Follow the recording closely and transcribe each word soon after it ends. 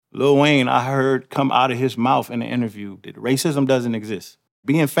Lil Wayne, I heard come out of his mouth in an interview that racism doesn't exist.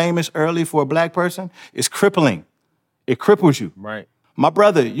 Being famous early for a black person is crippling. It cripples you. Right. My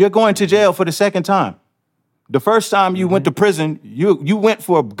brother, you're going to jail for the second time. The first time you went to prison, you went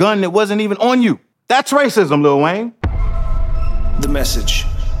for a gun that wasn't even on you. That's racism, Lil Wayne. The Message,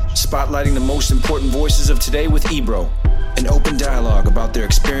 spotlighting the most important voices of today with Ebro, an open dialogue about their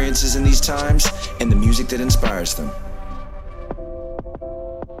experiences in these times and the music that inspires them.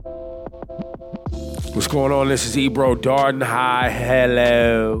 What's going on? This is Ebro Darden. Hi,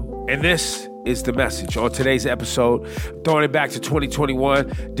 hello. And this is The Message. On today's episode, throwing it back to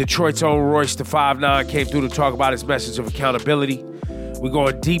 2021, Detroit's own Royce the 5'9" came through to talk about his message of accountability. We're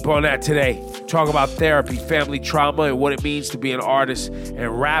going deep on that today. Talk about therapy, family trauma, and what it means to be an artist,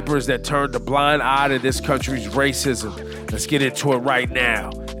 and rappers that turned a blind eye to this country's racism. Let's get into it right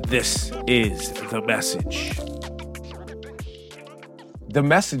now. This is The Message. The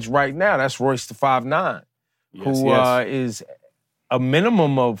Message right now, that's Royce the 5'9", who is a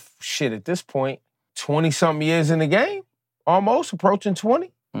minimum of, at this point, 20-something years in the game? Almost, approaching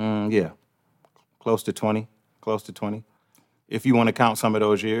 20? Yeah, close to 20. If you want to count some of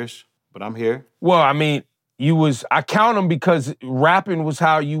those years, but I'm here. Well, I mean, I count them because rapping was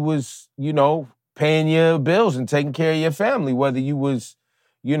how you was, paying your bills and taking care of your family, whether you was,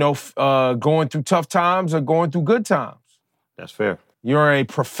 going through tough times or going through good times. That's fair. You're a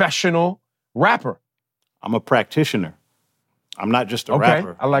professional rapper. I'm a practitioner. I'm not just a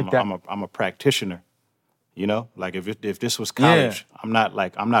rapper. I like that. I'm a practitioner. Like if this was college, I'm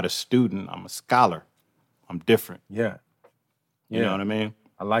not a student. I'm a scholar. I'm different. Yeah. You know what I mean?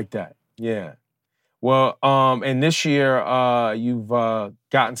 I like that. Yeah. Well, and this year you've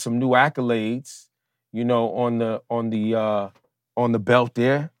gotten some new accolades, on the belt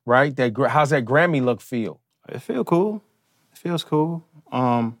there, right? How's that Grammy feel? It feels cool. It feels cool.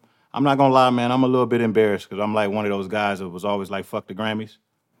 I'm not gonna lie, man. I'm a little bit embarrassed because I'm like one of those guys that was always like, "Fuck the Grammys,"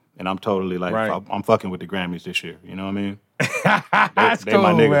 and I'm totally like, right. I'm fucking with the Grammys this year. You know what I mean? That's they cool,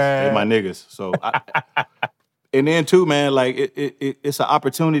 my niggas. man. They my niggas. So, and then too, man, like it's an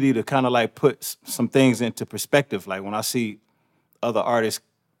opportunity to kind of like put some things into perspective. Like when I see other artists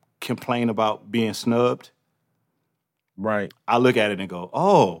complain about being snubbed, right? I look at it and go,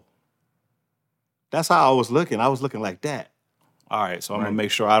 "Oh, that's how I was looking. I was looking like that." All right, so I'm gonna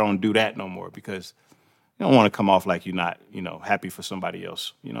make sure I don't do that no more because you don't want to come off like you're not, happy for somebody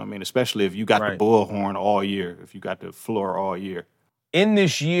else. You know what I mean? Especially if you got the bullhorn all year, if you got the floor all year. In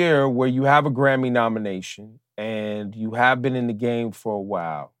this year where you have a Grammy nomination and you have been in the game for a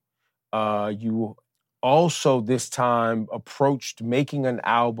while, you also this time approached making an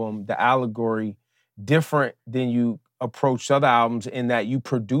album, The Allegory, different than you approached other albums in that you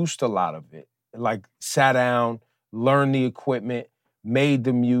produced a lot of it. Like sat down, learned the equipment, made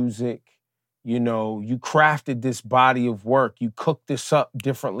the music, you crafted this body of work. You cooked this up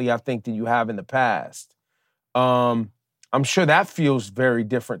differently, I think, than you have in the past. I'm sure that feels very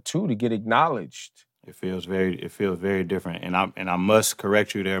different too, to get acknowledged. It feels very different. And I must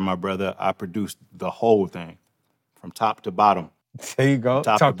correct you there, my brother. I produced the whole thing from top to bottom. There you go.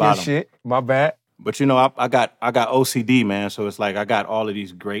 Talk your shit. My bad. But I got OCD, man. So it's like I got all of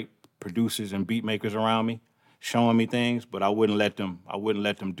these great producers and beat makers around me showing me things, but I wouldn't let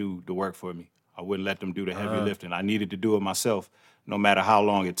them do the work for me. I wouldn't let them do the heavy lifting. I needed to do it myself, no matter how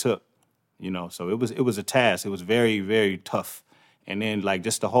long it took. So it was a task. It was very, very tough. And then like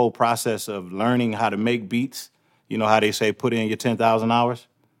just the whole process of learning how to make beats, how they say put in your 10,000 hours?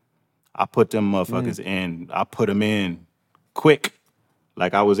 I put them motherfuckers in. I put them in quick.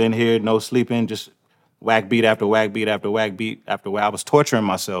 Like I was in here, no sleeping, just whack beat after whack beat after whack beat after whack. I was torturing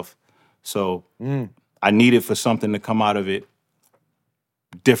myself. So I needed for something to come out of it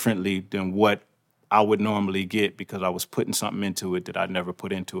differently than what I would normally get because I was putting something into it that I'd never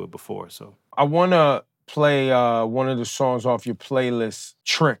put into it before. So I want to play one of the songs off your playlist,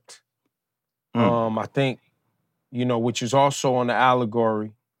 Tricked. I think, which is also on The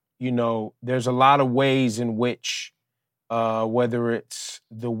Allegory. There's a lot of ways in which, whether it's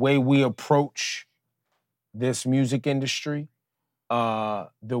the way we approach this music industry, the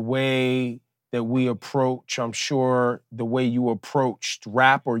way that we approach, I'm sure the way you approached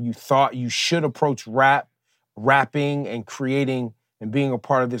rap or you thought you should approach rapping and creating and being a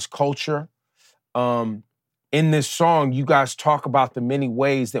part of this culture. In this song, you guys talk about the many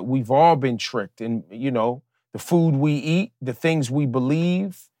ways that we've all been tricked and, the food we eat, the things we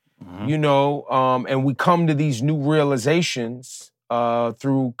believe, and we come to these new realizations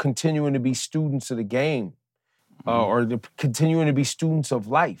through continuing to be students of the game or continuing to be students of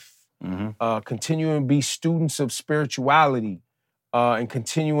life. Continuing to be students of spirituality, and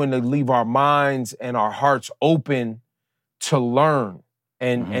continuing to leave our minds and our hearts open to learn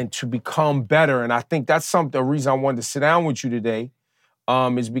and to become better. And I think that's the reason I wanted to sit down with you today,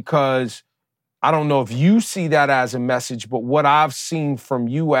 is because I don't know if you see that as a message, but what I've seen from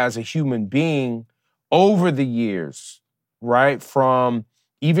you as a human being over the years, right? From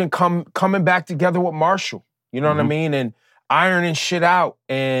even coming back together with Marshall, you know what I mean? And ironing shit out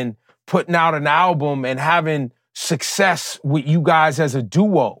and putting out an album and having success with you guys as a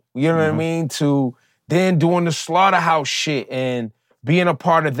duo, you know what I mean? To then doing the Slaughterhouse shit and being a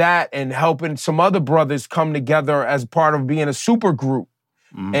part of that and helping some other brothers come together as part of being a super group.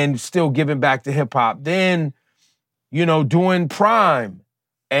 And still giving back to hip hop. Then, doing Prime,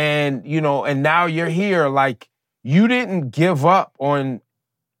 and and now you're here. Like, you didn't give up on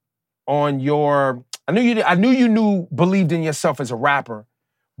your. I knew you believed in yourself as a rapper,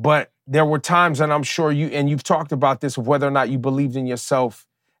 but there were times, and I'm sure you've talked about this, of whether or not you believed in yourself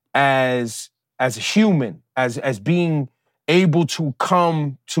as a human, as being able to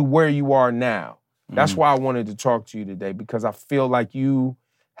come to where you are now. That's why I wanted to talk to you today, because I feel like you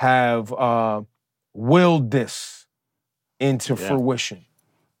have willed this into fruition.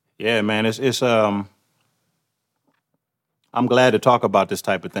 Yeah, man. It's I'm glad to talk about this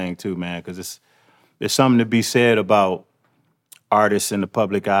type of thing too, man, because there's something to be said about artists in the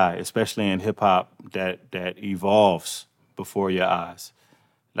public eye, especially in hip hop, that evolves before your eyes.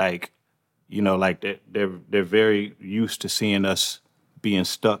 Like, they're very used to seeing us being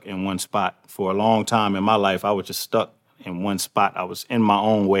stuck in one spot. For a long time in my life, I was just stuck in one spot. I was in my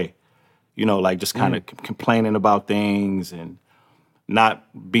own way, just kind of complaining about things and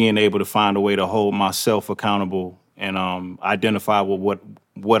not being able to find a way to hold myself accountable and identify with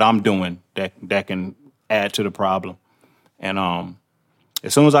what I'm doing that can add to the problem. And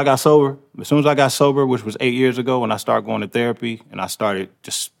as soon as I got sober, which was 8 years ago, when I started going to therapy and I started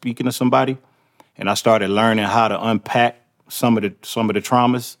just speaking to somebody, and I started learning how to unpack some of the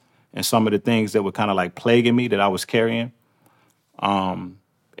traumas and some of the things that were kind of like plaguing me that I was carrying,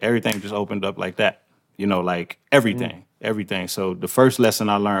 everything just opened up like that. Like everything. So the first lesson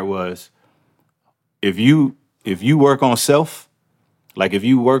I learned was, if you work on self, like if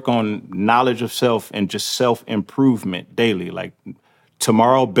you work on knowledge of self and just self-improvement daily, like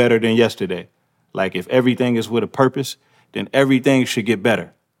tomorrow better than yesterday. Like if everything is with a purpose, then everything should get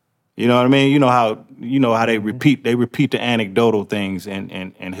better. You know what I mean? You know how they repeat the anecdotal things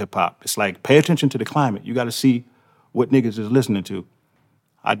in hip hop. It's like, pay attention to the climate. You got to see what niggas is listening to.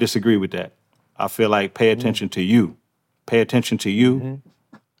 I disagree with that. I feel like pay attention to you. Pay attention to you.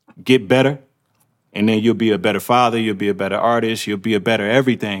 Get better. And then you'll be a better father. You'll be a better artist. You'll be a better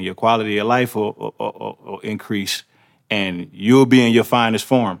everything. Your quality of life will increase. And you'll be in your finest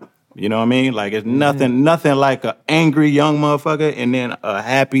form. You know what I mean? Like, it's nothing like an angry young motherfucker and then a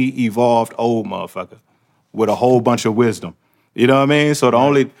happy, evolved old motherfucker with a whole bunch of wisdom. You know what I mean? So the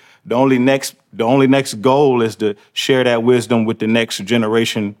only next goal is to share that wisdom with the next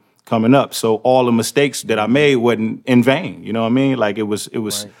generation coming up. So all the mistakes that I made wasn't in vain. You know what I mean? Like, it was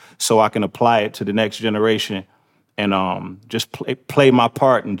so I can apply it to the next generation and just play my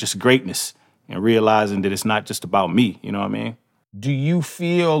part in just greatness and realizing that it's not just about me. You know what I mean? Do you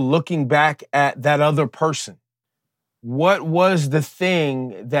feel, looking back at that other person, what was the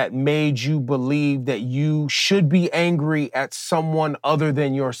thing that made you believe that you should be angry at someone other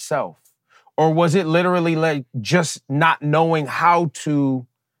than yourself? Or was it literally like just not knowing how to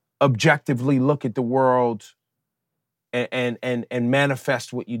objectively look at the world and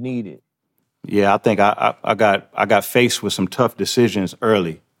manifest what you needed? Yeah, I think I got faced with some tough decisions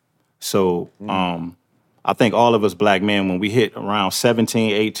early. So I think all of us black men, when we hit around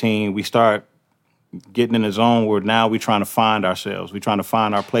 17, 18, we start getting in the zone where now we're trying to find ourselves. We're trying to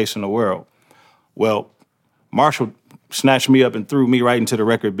find our place in the world. Well, Marshall snatched me up and threw me right into the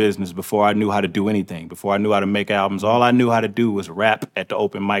record business before I knew how to do anything, before I knew how to make albums. All I knew how to do was rap at the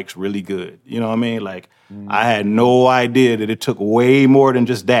open mics really good. You know what I mean? Like, I had no idea that it took way more than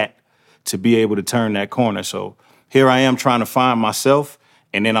just that to be able to turn that corner. So here I am trying to find myself.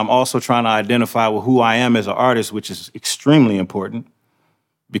 And then I'm also trying to identify with who I am as an artist, which is extremely important,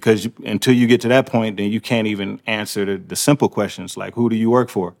 because until you get to that point, then you can't even answer the simple questions like, who do you work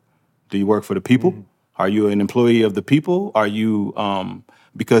for? Do you work for the people? Are you an employee of the people? Are you,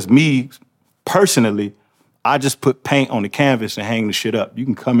 because me, personally, I just put paint on the canvas and hang the shit up. You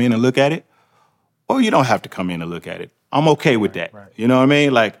can come in and look at it, or you don't have to come in and look at it. I'm okay with that. Right. You know what I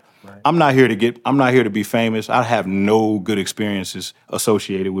mean? Like, I'm not here to be famous. I have no good experiences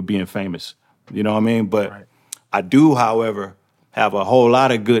associated with being famous. You know what I mean? But I do, however, have a whole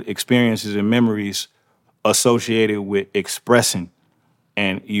lot of good experiences and memories associated with expressing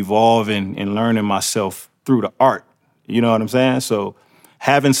and evolving and learning myself through the art. You know what I'm saying? So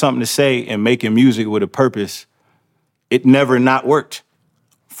having something to say and making music with a purpose, it never not worked.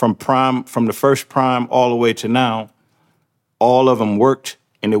 From the first Prime all the way to now, all of them worked,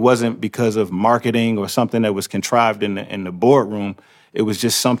 and it wasn't because of marketing or something that was contrived in the boardroom. It was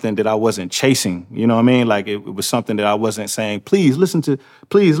just something that I wasn't chasing. You know what I mean? Like it was something that I wasn't saying, please listen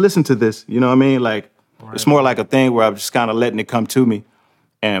to this. You know what I mean? Like It's more like a thing where I'm just kind of letting it come to me.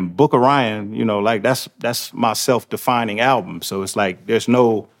 And Book of Ryan, you know, like that's my self-defining album. So it's like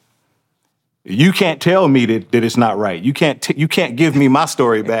you can't tell me that it's not right. You can't give me my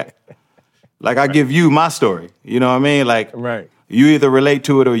story back. Like I give you my story. You know what I mean? Like you either relate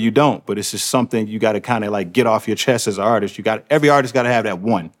to it or you don't. But it's just something you got to kind of like get off your chest as an artist. Every artist got to have that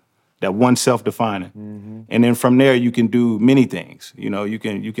one self-defining. Mm-hmm. And then from there you can do many things. You know, you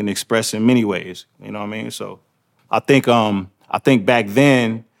can express in many ways. You know what I mean? So I think back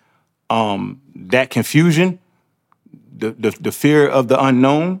then that confusion, the fear of the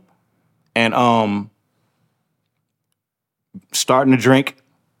unknown, and starting to drink.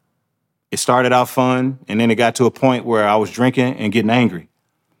 It started out fun, and then it got to a point where I was drinking and getting angry.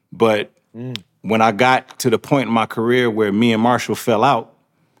 But when I got to the point in my career where me and Marshall fell out,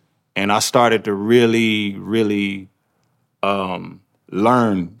 and I started to really, really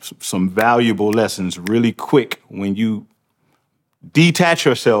learn some valuable lessons really quick when you detach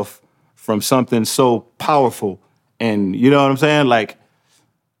yourself from something so powerful. And you know what I'm saying? Like,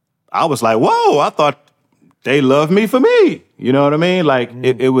 I was like, whoa, I thought they loved me for me. You know what I mean? Like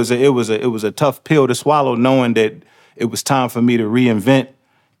it was a tough pill to swallow, knowing that it was time for me to reinvent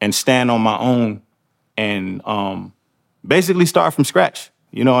and stand on my own and basically start from scratch.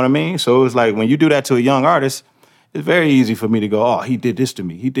 You know what I mean? So it was like when you do that to a young artist, it's very easy for me to go, oh, he did this to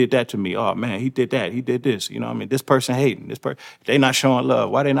me. He did that to me. Oh, man, he did that. He did this. You know what I mean? This person hating. They not showing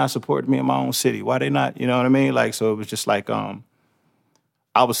love. Why they not supporting me in my own city? Why they not, you know what I mean? Like, so it was just like,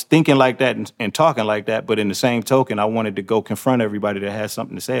 I was thinking like that and talking like that, but in the same token, I wanted to go confront everybody that had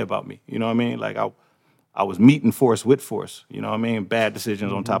something to say about me. You know what I mean? Like I was meeting force with force. You know what I mean? Bad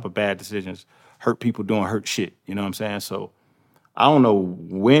decisions on top of bad decisions. Hurt people doing hurt shit. You know what I'm saying? So I don't know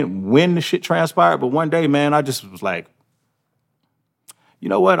when the shit transpired, but one day, man, I just was like, you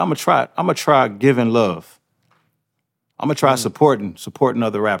know what? I'm gonna try giving love. I'm gonna try supporting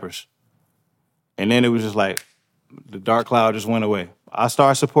other rappers. And then it was just like the dark cloud just went away. I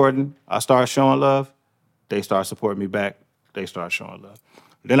started supporting, I started showing love, they started supporting me back, they started showing love.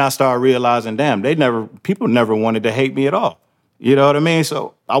 Then I started realizing, damn, people never wanted to hate me at all. You know what I mean?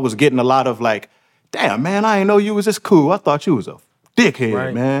 So I was getting a lot of like, damn, man, I didn't know you was this cool. I thought you was a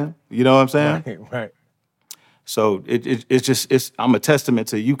dickhead, man. You know what I'm saying? Right. So I'm a testament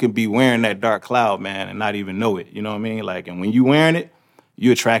to you can be wearing that dark cloud, man, and not even know it. You know what I mean? Like, and when you wearing it,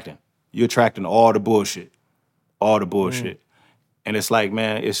 you're attracting all the bullshit. All the bullshit. And it's like,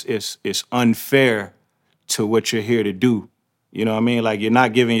 man, it's unfair to what you're here to do. You know what I mean? Like, you're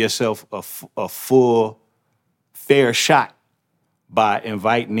not giving yourself a full, fair shot by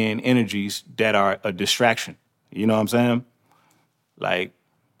inviting in energies that are a distraction. You know what I'm saying? Like,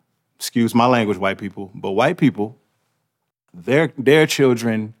 excuse my language, white people, but white people, their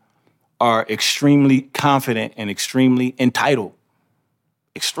children are extremely confident and extremely entitled.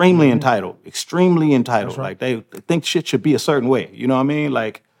 Extremely entitled. Right. Like they think shit should be a certain way. You know what I mean?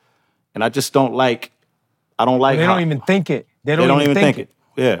 Like, and I just don't like. They don't even think it. They don't even think it.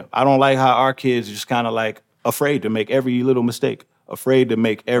 Yeah, I don't like how our kids are just kind of like afraid to make every little mistake, afraid to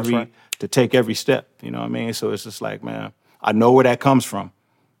make to take every step. You know what I mean? So it's just like, man, I know where that comes from.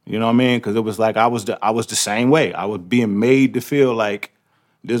 You know what I mean? Because it was like I was the same way. I was being made to feel like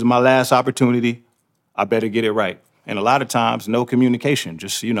this is my last opportunity. I better get it right. And a lot of times, no communication.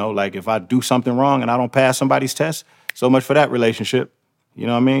 Just, you know, like if I do something wrong and I don't pass somebody's test, so much for that relationship. You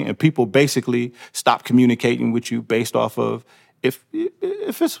know what I mean? And people basically stop communicating with you based off of if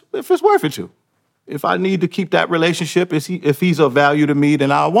it's worth it to. If I need to keep that relationship, if he's of value to me,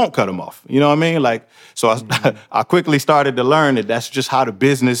 then I won't cut him off. You know what I mean? Like, so I quickly started to learn that that's just how the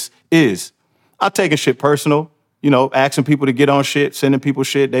business is. I'm taking shit personal, you know, asking people to get on shit, sending people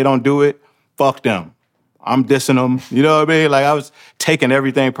shit. They don't do it. Fuck them. I'm dissing them. You know what I mean? Like, I was taking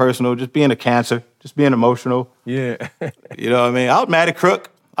everything personal, just being a cancer, just being emotional. Yeah. You know what I mean? I was mad at Crook.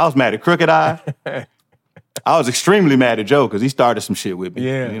 I was mad at Crooked Eye. I was extremely mad at Joe because he started some shit with me.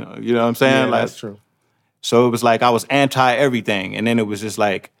 Yeah. You know what I'm saying? Yeah, like, that's true. So it was like I was anti-everything, and then it was just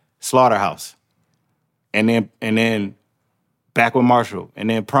like Slaughterhouse. And then back with Marshall,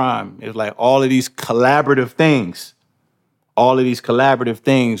 and then Prime. It was like all of these collaborative things. All of these collaborative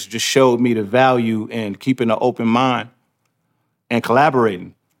things just showed me the value in keeping an open mind and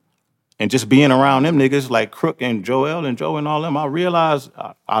collaborating. And just being around them niggas like Crook and Joel and Joe and all them, I realized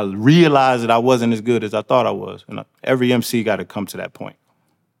that I wasn't as good as I thought I was. And every MC got to come to that point.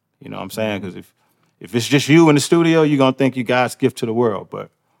 You know what I'm saying? Because if it's just you in the studio, you're going to think you God's gift to the world. But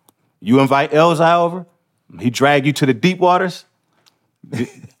you invite Elzai over, he drag you to the deep waters,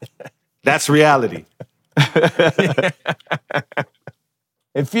 that's reality.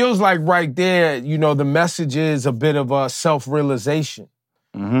 It feels like right there, you know, the message is a bit of a self-realization.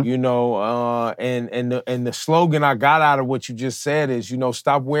 Mm-hmm. You know, and the slogan I got out of what you just said is, you know,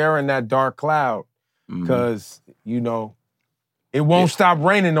 stop wearing that dark cloud, because you know it won't stop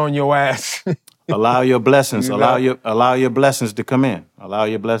raining on your ass. Allow your blessings. You know? Allow your blessings to come in. Allow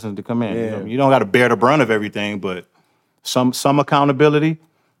your blessings to come in. Yeah. You don't got to bear the brunt of everything, but some accountability,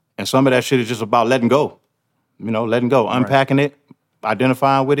 and some of that shit is just about letting go. You know, letting go, unpacking it,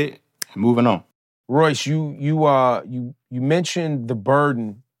 identifying with it, and moving on. Royce, you mentioned the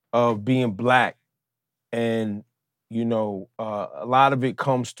burden of being Black, and you know a lot of it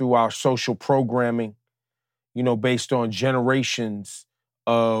comes through our social programming, you know, based on generations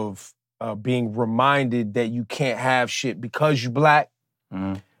of being reminded that you can't have shit because you Black,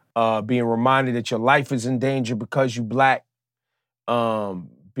 being reminded that your life is in danger because you Black,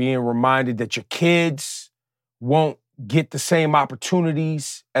 being reminded that your kids won't get the same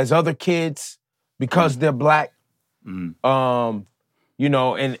opportunities as other kids because they're Black, you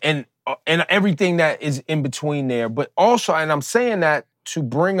know, and everything that is in between there. But also, and I'm saying that to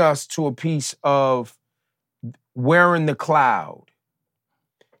bring us to a piece of wearing the cloud.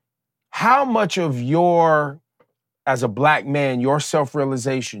 How much of your, as a Black man, your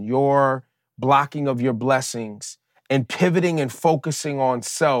self-realization, your blocking of your blessings and pivoting and focusing on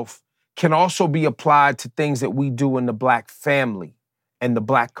self can also be applied to things that we do in the Black family and the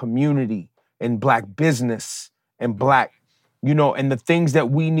Black community and Black business and Black, you know, and the things that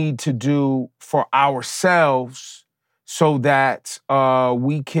we need to do for ourselves so that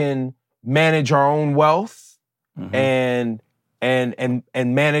we can manage our own wealth and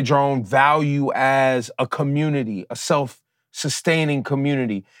manage our own value as a community, a self-sustaining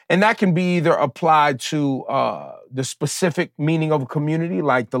community. And that can be either applied to the specific meaning of a community,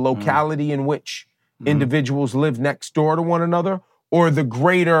 like the locality in which individuals live next door to one another, or the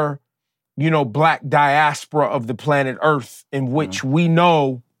greater, you know, Black diaspora of the planet Earth, in which we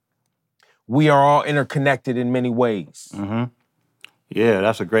know we are all interconnected in many ways. Yeah,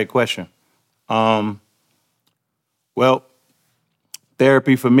 that's a great question. Well,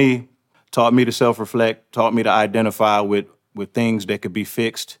 therapy for me taught me to self-reflect, taught me to identify with things that could be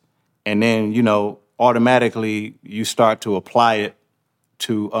fixed. And then, you know, automatically you start to apply it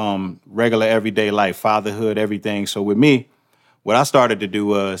to regular everyday life, fatherhood, everything. So with me, what I started to do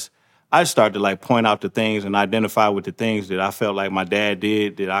was I started to like point out the things and identify with the things that I felt like my dad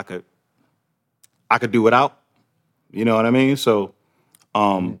did that I could do without. You know what I mean? So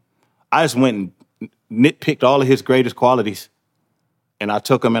I just went and nitpicked all of his greatest qualities, and I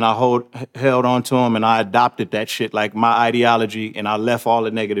took them and I held on to them, and I adopted that shit like my ideology, and I left all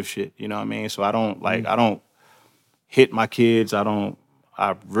the negative shit. You know what I mean? So I don't hit my kids.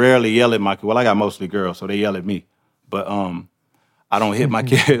 I rarely yell at my kids. Well, I got mostly girls, so they yell at me. But I don't hit my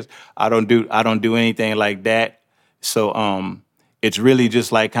kids. I don't do anything like that. So it's really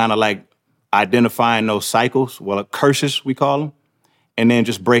just like kind of like identifying those cycles, well, curses we call them, and then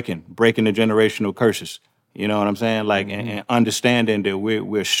just breaking the generational curses. You know what I'm saying? Like, and understanding that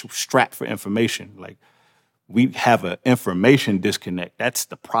we're strapped for information. Like, we have an information disconnect. That's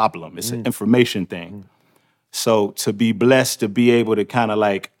the problem. It's an information thing. So to be blessed to be able to kind of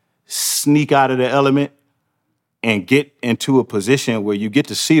like sneak out of the element and get into a position where you get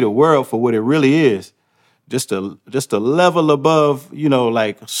to see the world for what it really is, just a level above, you know,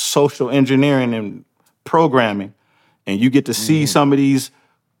 like social engineering and programming, and you get to see some of these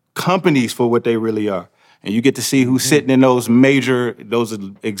companies for what they really are. And you get to see who's sitting in those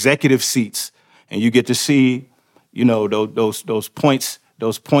executive seats, and you get to see, you know, those points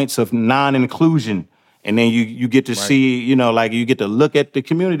of non-inclusion, and then you get to see, you know, like you get to look at the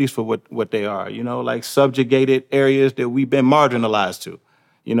communities for what they are, you know, like subjugated areas that we've been marginalized to,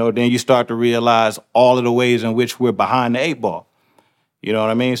 you know. Then you start to realize all of the ways in which we're behind the 8 ball. You know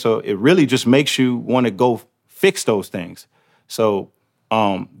what I mean? So it really just makes you want to go fix those things. So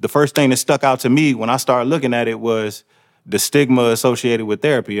the first thing that stuck out to me when I started looking at it was the stigma associated with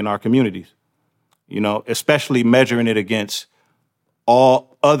therapy in our communities, you know, especially measuring it against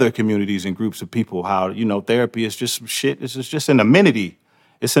all other communities and groups of people, how, you know, therapy is just shit. It's just an amenity.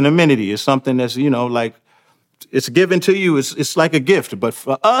 It's an amenity. It's something that's, you know, like, it's given to you. It's like a gift. But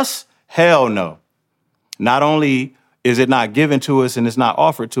for us, hell no. Not only is it not given to us and it's not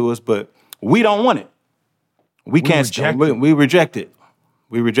offered to us, but we don't want it. We can't. We reject it.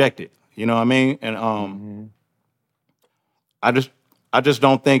 We reject it. You know what I mean? And I just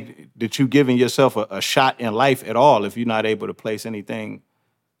don't think that you giving yourself a shot in life at all if you're not able to place anything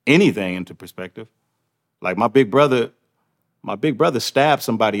into perspective. Like my big brother stabbed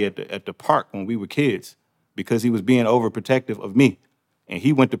somebody at the park when we were kids because he was being overprotective of me, and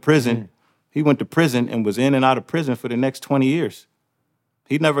he went to prison. He went to prison and was in and out of prison for the next 20 years.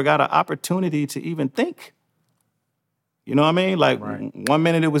 He never got an opportunity to even think. You know what I mean? Like, one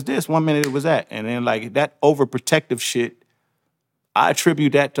minute it was this, one minute it was that. And then, like, that overprotective shit, I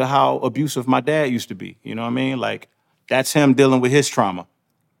attribute that to how abusive my dad used to be. You know what I mean? Like, that's him dealing with his trauma.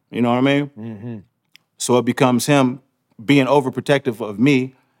 You know what I mean? Mm-hmm. So it becomes him being overprotective of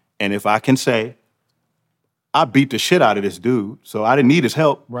me. And if I can say, I beat the shit out of this dude, so I didn't need his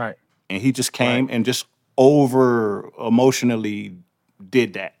help. Right. And he just came and just over emotionally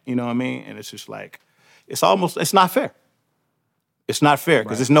did that. You know what I mean? And it's just like, it's not fair. It's not fair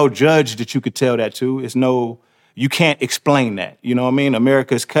because there's no judge that you could tell that to. You can't explain that. You know what I mean?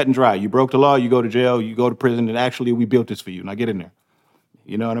 America is cut and dry. You broke the law, you go to jail, you go to prison, and actually we built this for you. Now get in there.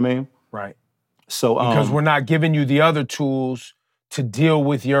 You know what I mean? Right. So because we're not giving you the other tools to deal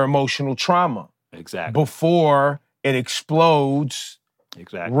with your emotional trauma. Exactly. Before it explodes,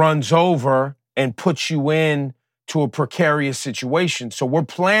 runs over, and puts you in to a precarious situation. So we're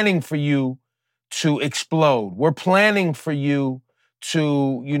planning for you to explode. We're planning for you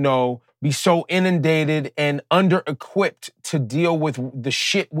to, be so inundated and under-equipped to deal with the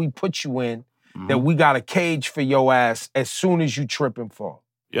shit we put you in that we got a cage for your ass as soon as you trip and fall.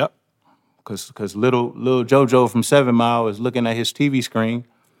 Yep. Because little JoJo from 7 Mile is looking at his TV screen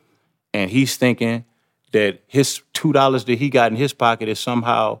and he's thinking that his $2 that he got in his pocket is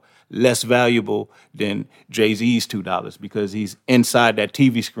somehow less valuable than Jay-Z's $2 because he's inside that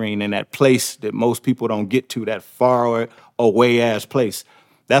TV screen in that place that most people don't get to, that far away ass place.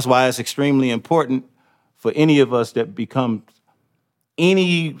 That's why it's extremely important for any of us that become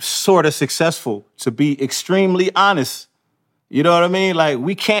any sort of successful to be extremely honest. You know what I mean? Like,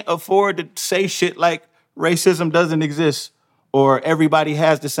 we can't afford to say shit like racism doesn't exist or everybody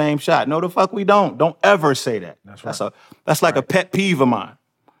has the same shot. No, the fuck we don't. Don't ever say that. That's right. That's like a pet peeve of mine.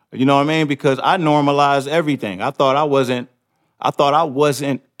 You know what I mean? Because I normalized everything. I thought I wasn't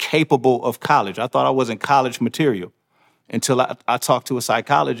capable of college. I thought I wasn't college material until I talked to a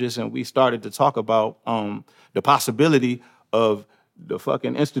psychologist and we started to talk about the possibility of the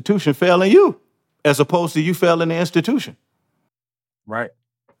fucking institution failing you as opposed to you failing the institution. Right.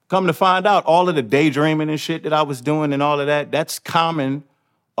 Come to find out, all of the daydreaming and shit that I was doing and all of that, that's common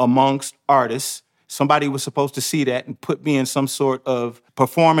amongst artists. Somebody was supposed to see that and put me in some sort of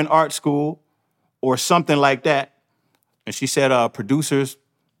performing arts school or something like that. And she said, producers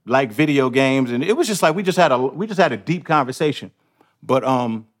like video games. And it was just like, we just had a deep conversation. But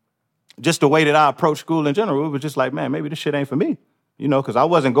just the way that I approach school in general, it was just like, man, maybe this shit ain't for me. Because I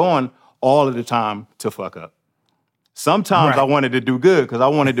wasn't going all of the time to fuck up. Sometimes I wanted to do good because I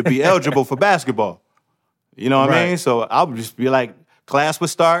wanted to be eligible for basketball. You know what I mean? So I would just be like, class would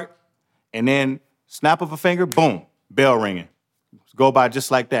start, and then snap of a finger, boom, bell ringing. Go by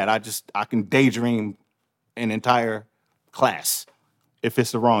just like that. I can daydream an entire class if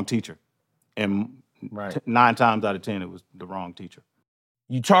it's the wrong teacher. And 9 times out of 10, it was the wrong teacher.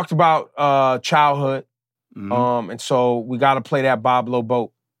 You talked about childhood, and so we got to play that Bob Lowe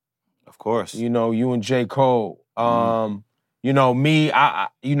Boat. Of course. You and J. Cole. Me, I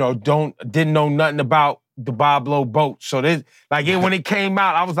didn't know nothing about the Bob Lowe Boat. So when it came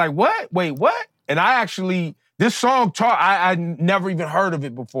out, I was like, what? Wait, what? And this song, I never even heard of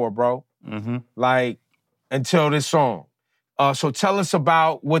it before, bro. Like, until this song. So tell us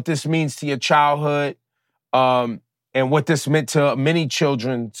about what this means to your childhood, and what this meant to many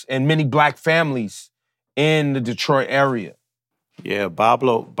children and many black families in the Detroit area. Yeah, Bob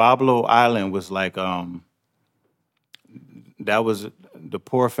Lowe Island was like, that was the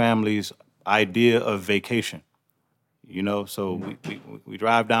poor family's idea of vacation. So we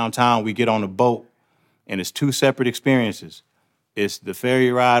drive downtown, we get on a boat, and it's 2 separate experiences. It's the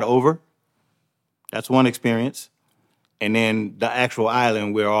ferry ride over, that's one experience, and then the actual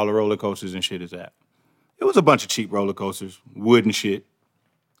island where all the roller coasters and shit is at. It was a bunch of cheap roller coasters, wood and shit,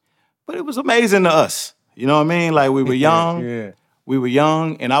 but it was amazing to us. You know what I mean? Like, we were young, we were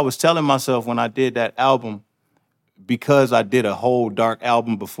young, and I was telling myself when I did that album, because I did a whole dark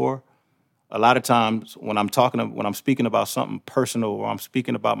album before, a lot of times when I'm speaking about something personal or I'm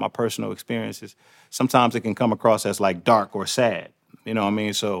speaking about my personal experiences, sometimes it can come across as like dark or sad. You know what I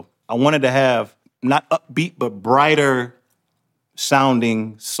mean? So I wanted to have not upbeat, but brighter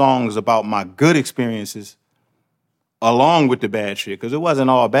sounding songs about my good experiences along with the bad shit, because it wasn't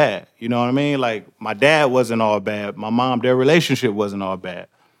all bad. You know what I mean? Like, my dad wasn't all bad. My mom, their relationship wasn't all bad.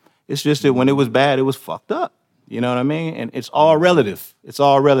 It's just that when it was bad, it was fucked up. You know what I mean? And it's all relative. It's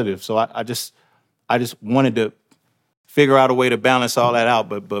all relative. So I just wanted to figure out a way to balance all that out.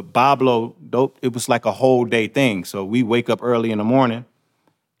 But Pablo, it was like a whole day thing. So we wake up early in the morning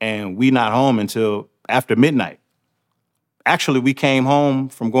and we not home until after midnight. Actually, we came home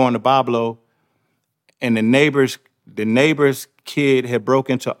from going to Pablo, and the neighbor's kid had broke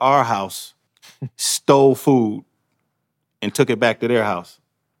into our house, stole food, and took it back to their house.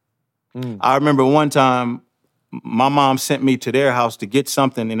 I remember one time my mom sent me to their house to get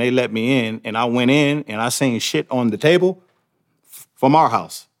something, and they let me in, and I went in and I seen shit on the table from our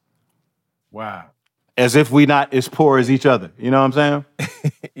house. Wow. As if we not as poor as each other. You know what I'm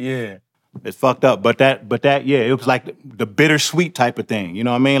saying? Yeah. It's fucked up. But that, yeah, it was like the bittersweet type of thing. You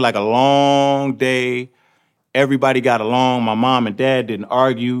know what I mean? Like a long day. Everybody got along. My mom and dad didn't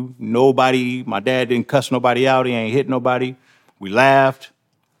argue. My dad didn't cuss nobody out. He ain't hit nobody. We laughed.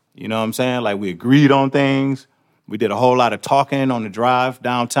 You know what I'm saying? Like, we agreed on things. We did a whole lot of talking on the drive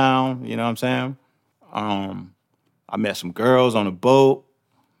downtown. You know what I'm saying? I met some girls on a boat.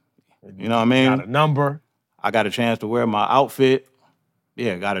 You know what I mean? Got a number. I got a chance to wear my outfit.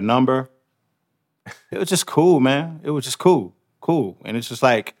 Yeah, got a number. It was just cool, man. It was just cool. Cool. And it's just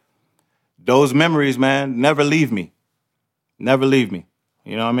like, those memories, man, never leave me. Never leave me.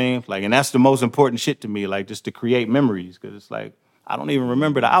 You know what I mean? Like, and that's the most important shit to me, like, just to create memories. Because it's like, I don't even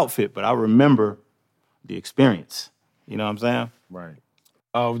remember the outfit, but I remember the experience. You know what I'm saying?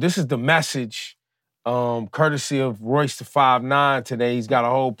 Right. This is The Message, courtesy of Royce the 5'9" today. He's got a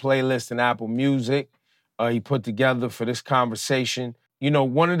whole playlist in Apple Music he put together for this conversation. You know,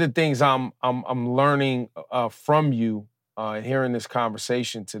 one of the things I'm learning from you and hearing this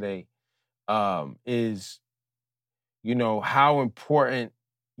conversation today is, you know, how important,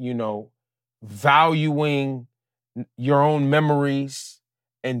 you know, valuing your own memories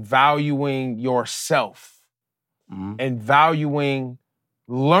and valuing yourself and valuing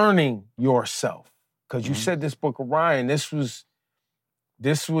learning yourself. Because you said this Book of Ryan, this was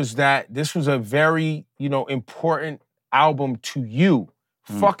a very, you know, important album to you.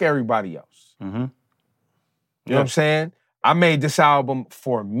 Fuck everybody else. You know what I'm saying? I made this album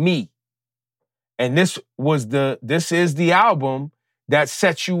for me. And this is the album that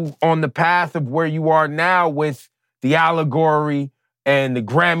sets you on the path of where you are now with the allegory and the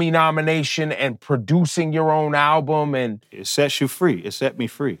Grammy nomination and producing your own album. And it sets you free. It set me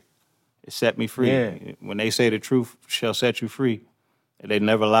free. It set me free. Yeah. When they say the truth shall set you free, they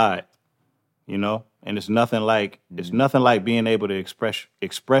never lied. You know? And it's nothing like being able to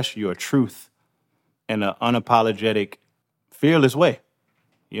express your truth in an unapologetic, fearless way.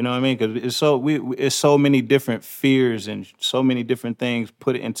 You know what I mean? Because it's so many different fears and so many different things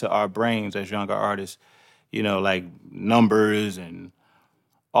put into our brains as younger artists. You know, like numbers and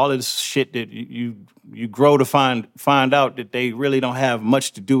all of this shit that you grow to find out that they really don't have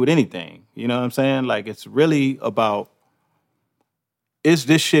much to do with anything. You know what I'm saying? Like, it's really about, is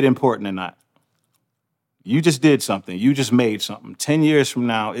this shit important or not? You just did something. You just made something. 10 years from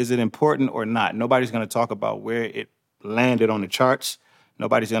now, is it important or not? Nobody's going to talk about where it landed on the charts.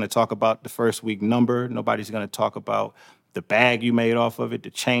 Nobody's going to talk about the first week number. Nobody's going to talk about the bag you made off of it,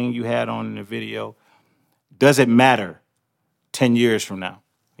 the chain you had on in the video. Does it matter 10 years from now?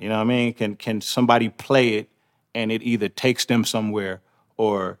 You know what I mean? Can somebody play it and it either takes them somewhere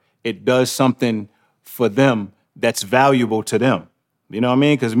or it does something for them that's valuable to them? You know what I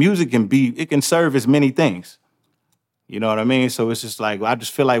mean? Because music can serve as many things. You know what I mean? So it's just like, I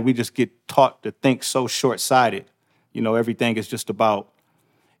just feel like we just get taught to think so short-sighted. You know, everything is just about,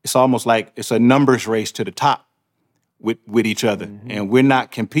 it's almost like it's a numbers race to the top with each other. And we're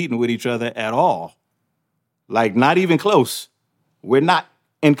not competing with each other at all. Like, not even close. We're not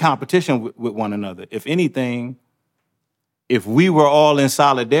in competition with one another. If anything, if we were all in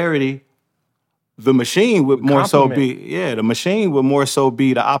solidarity, the machine would more so be, the machine would more so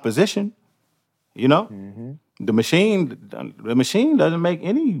be the opposition. You know? The machine doesn't make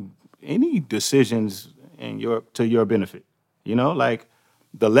any decisions to your benefit. You know, like,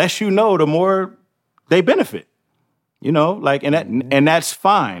 the less you know, the more they benefit. You know, like, and that's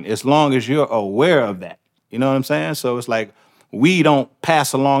fine as long as you're aware of that. You know what I'm saying? So it's like, we don't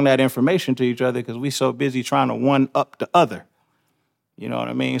pass along that information to each other because we so busy trying to one up the other. You know what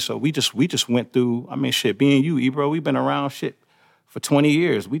I mean? So we just went through, I mean, shit, being you, Ebro, we've been around shit for 20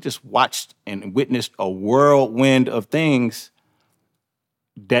 years. We just watched and witnessed a whirlwind of things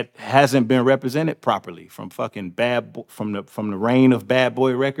that hasn't been represented properly from fucking from the reign of Bad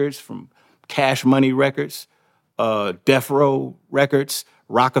Boy Records, from Cash Money Records, Death Row Records,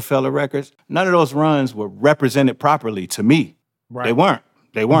 Rockefeller Records. None of those runs were represented properly to me. Right. They weren't.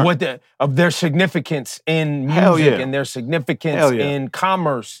 They weren't. Of their significance in Hell music yeah. and their significance Hell yeah. in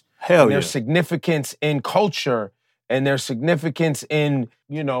commerce Hell and their yeah. significance in culture and their significance in,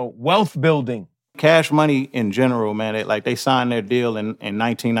 wealth building. Cash Money in general, man, they signed their deal in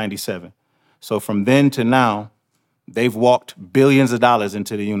 1997. So from then to now, they've walked billions of dollars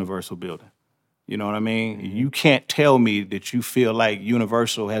into the Universal building. You know what I mean? Mm-hmm. You can't tell me that you feel like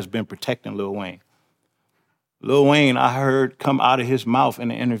Universal has been protecting Lil Wayne. Lil Wayne, I heard come out of his mouth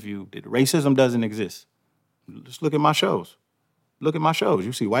in an interview that racism doesn't exist. Just look at my shows. Look at my shows.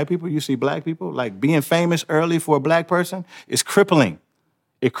 You see white people, you see black people. Like, being famous early for a black person is crippling.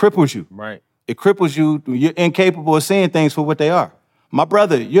 It cripples you. Right. It cripples you. You're incapable of seeing things for what they are. My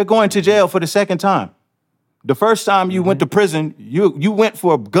brother, you're going to jail for the second time. The first time you went to prison, you went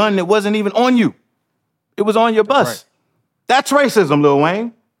for a gun that wasn't even on you. It was on your bus. Right. That's racism, Lil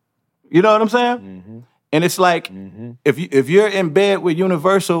Wayne. You know what I'm saying? Mm-hmm. And it's like, if you're in bed with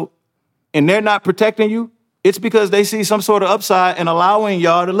Universal and they're not protecting you, it's because they see some sort of upside in allowing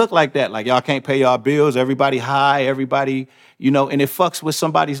y'all to look like that. Like, y'all can't pay y'all bills, everybody high, everybody, and it fucks with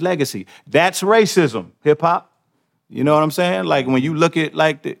somebody's legacy. That's racism, hip-hop. You know what I'm saying? Like, when you look at,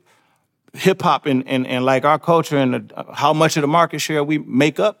 like, the hip-hop and like, our culture and how much of the market share we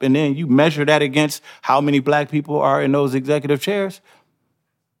make up, and then you measure that against how many black people are in those executive chairs,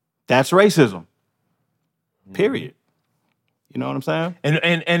 that's racism. Period. You know what I'm saying?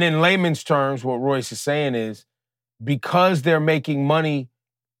 And in layman's terms, what Royce is saying is, because they're making money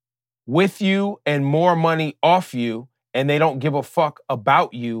with you and more money off you, and they don't give a fuck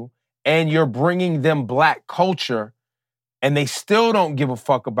about you, and you're bringing them black culture, and they still don't give a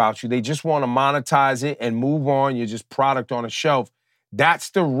fuck about you. They just want to monetize it and move on. You're just product on a shelf. That's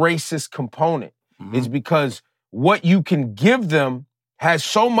the racist component. Mm-hmm. It's because what you can give them has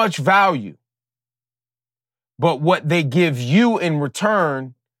so much value. But what they give you in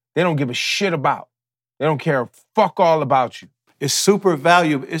return, they don't give a shit about. They don't care fuck all about you. It's super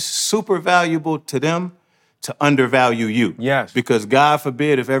valuable. It's super valuable to them to undervalue you. Yes. Because God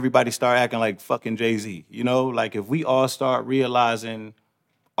forbid if everybody start acting like fucking Jay-Z. Like, if we all start realizing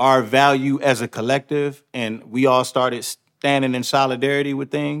our value as a collective and we all started standing in solidarity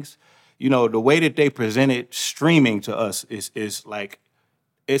with things, the way that they presented streaming to us is like,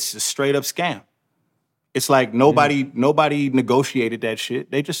 it's a straight up scam. It's like nobody negotiated that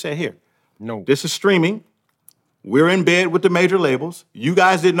shit. They just said, here, no, this is streaming. We're in bed with the major labels. You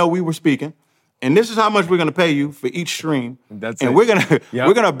guys didn't know we were speaking. And this is how much we're going to pay you for each stream. We're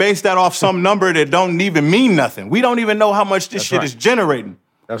gonna base that off some number that don't even mean nothing. We don't even know how much this shit is generating.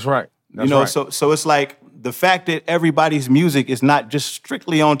 That's right. That's right. So it's like, the fact that everybody's music is not just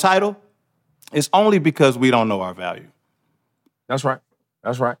strictly on title, it's only because we don't know our value. That's right.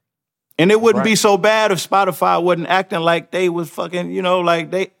 That's right. And it wouldn't be so bad if Spotify wasn't acting like they was fucking, like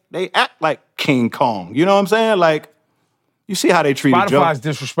they act like King Kong. You know what I'm saying? Like, you see how they treated Joe. Spotify's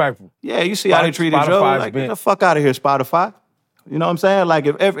disrespectful. Yeah, you see how they treated Joe. Like, get the fuck out of here, Spotify. You know what I'm saying? Like,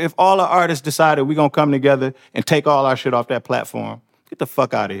 if all the artists decided we're going to come together and take all our shit off that platform, get the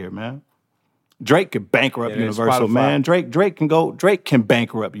fuck out of here, man. Drake could bankrupt Universal, man. Drake can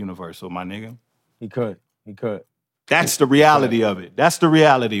bankrupt Universal, my nigga. He could. That's the reality of it. That's the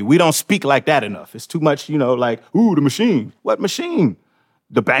reality. We don't speak like that enough. It's too much, like, ooh, the machine. What machine?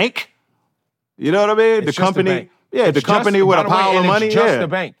 The bank? You know what I mean? It's the company. The bank. Yeah, it's the company with a pile of money. It's just yeah. the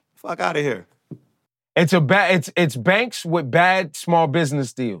bank. Fuck out of here. It's banks with bad small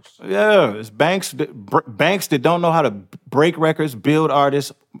business deals. Yeah, it's banks that don't know how to break records, build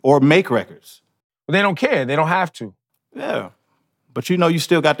artists, or make records. But they don't care. They don't have to. Yeah. But you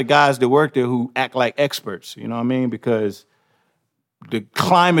still got the guys that work there who act like experts, you know what I mean? Because the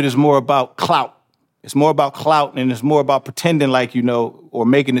climate is more about clout. It's more about clout, and it's more about pretending like you know or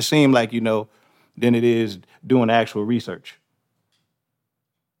making it seem like you know than it is doing actual research.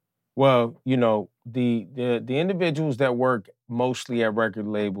 Well, the individuals that work mostly at record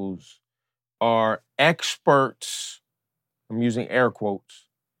labels are experts, I'm using air quotes,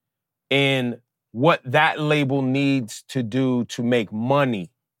 in what that label needs to do to make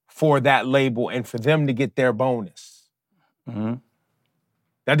money for that label and for them to get their bonus. Mm-hmm.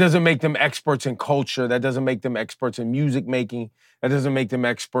 That doesn't make them experts in culture. That doesn't make them experts in music making. That doesn't make them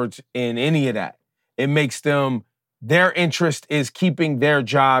experts in any of that. It makes them, their interest is keeping their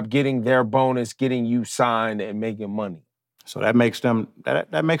job, getting their bonus, getting you signed, and making money. So that makes them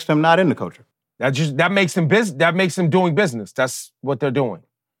not in the culture. That makes them doing business. That's what they're doing.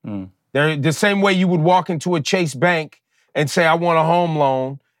 They're the same way you would walk into a Chase Bank and say, I want a home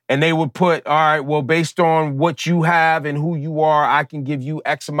loan. And they would put, all right, well, based on what you have and who you are, I can give you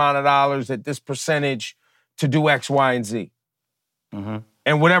X amount of dollars at this percentage to do X, Y, and Z. And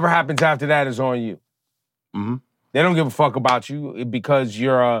whatever happens after that is on you. They don't give a fuck about you because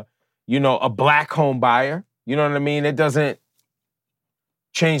you're a black home buyer. You know what I mean? It doesn't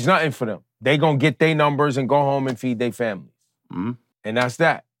change nothing for them. They gonna get their numbers and go home and feed their families. And that's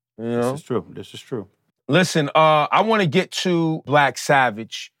that. You know? This is true. Listen, I want to get to Black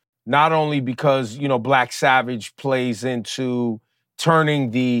Savage, not only because, Black Savage plays into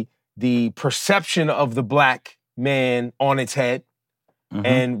turning the perception of the black man on its head,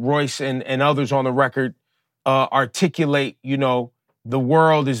 and Royce and others on the record articulate, the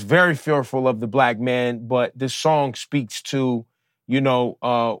world is very fearful of the black man, but this song speaks to,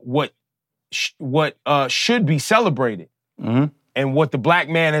 what should be celebrated and what the black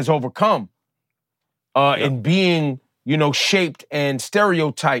man has overcome in being, shaped and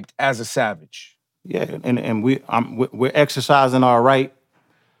stereotyped as a savage. Yeah, and we're exercising our right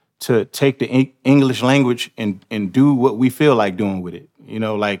to take the English language and do what we feel like doing with it.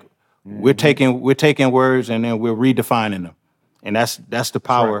 We're taking words and then we're redefining them, and that's the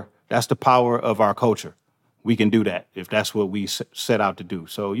power. Right. That's the power of our culture. We can do that if that's what we set out to do.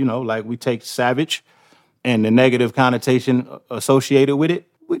 So we take savage and the negative connotation associated with it.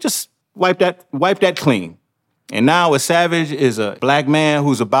 We just wipe that clean. And now a savage is a black man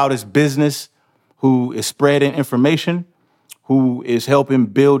who's about his business, who is spreading information, who is helping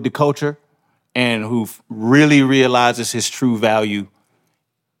build the culture, and who really realizes his true value.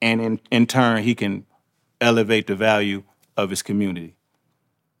 And in turn, he can elevate the value of his community.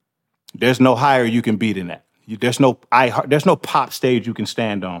 There's no higher you can be than that. There's no pop stage you can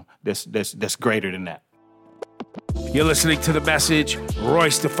stand on that's greater than that. You're listening to The Message.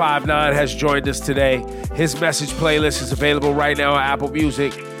 Royce the 5'9" has joined us today. His Message playlist is available right now on Apple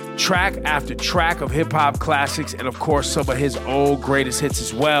Music. Track after track of hip-hop classics and, of course, some of his old greatest hits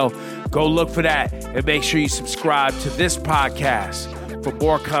as well. Go look for that and make sure you subscribe to this podcast for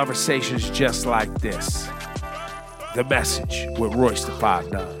more conversations just like this. The Message with Royce the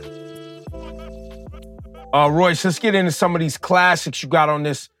 5'9". Royce, let's get into some of these classics you got on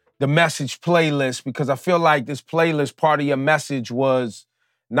the Message playlist, because I feel like this playlist, part of your message was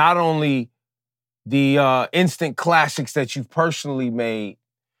not only the instant classics that you've personally made,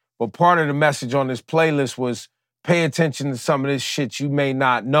 but part of the message on this playlist was pay attention to some of this shit you may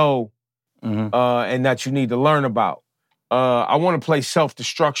not know and that you need to learn about. I want to play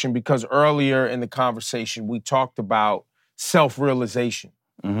Self-Destruction because earlier in the conversation we talked about self-realization.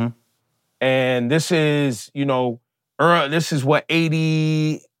 And this is, this is what,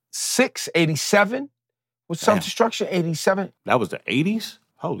 86, 87? Was Self-Destruction 87? That was the 80s?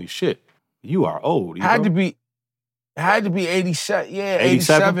 Holy shit. You are old. Had to be 87. Yeah,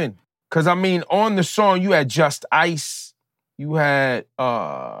 87. Because, on the song, you had Just Ice. You had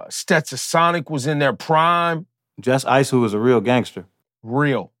Stetsasonic was in their prime. Just Ice, who was a real gangster.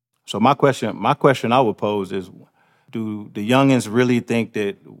 Real. So my question I would pose is, do the youngins really think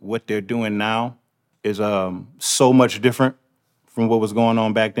that what they're doing now is so much different from what was going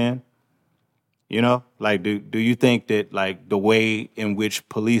on back then? Do you think that the way in which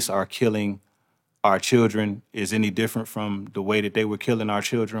police are killing our children is any different from the way that they were killing our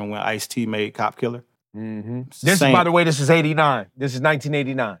children when Ice-T made Cop Killer? By the way, this is 89. This is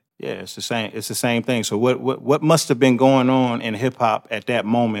 1989. Yeah, it's the same. It's the same thing. So what must have been going on in hip hop at that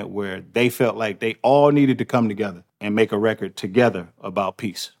moment where they felt like they all needed to come together and make a record together about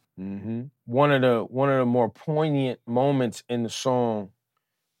peace? One of the more poignant moments in the song,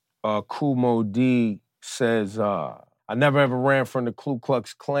 Kool Moe Dee says, "I never ever ran from the Ku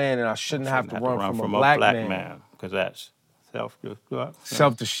Klux Klan, and I shouldn't have to run from a black man." Because that's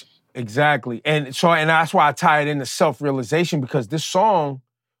exactly. And that's why I tie it into self-realization, because this song,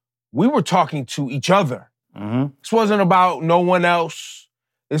 we were talking to each other. This wasn't about no one else.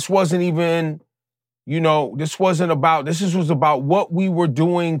 This wasn't even, this was about what we were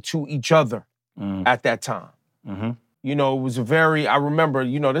doing to each other at that time. It was I remember,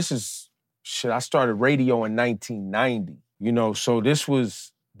 I started radio in 1990, so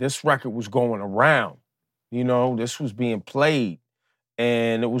this record was going around, this was being played,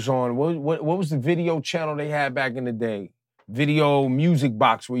 and it was on, what was the video channel they had back in the day? Video music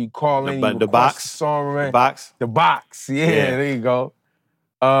box, where you call in, the box, song, man. The box, yeah, there you go.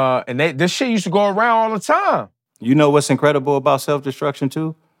 And this shit used to go around all the time. You know what's incredible about Self-Destruction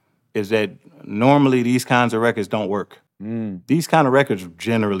too? Is that normally these kinds of records don't work. These kind of records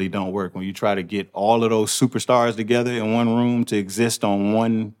generally don't work when you try to get all of those superstars together in one room to exist on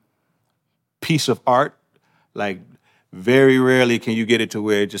one piece of art. Like, very rarely can you get it to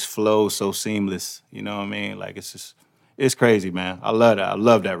where it just flows so seamless. You know what I mean? Like, it's crazy, man. I love that. I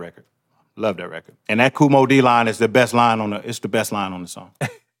love that record. Love that record. And that Kumo D line is the best line on the song.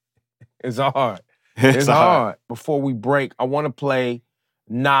 It's hard. It's hard. Before we break, I want to play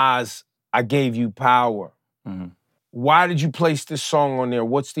Nas, I Gave You Power. Mm-hmm. Why did you place this song on there?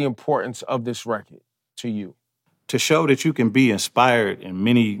 What's the importance of this record to you? To show that you can be inspired in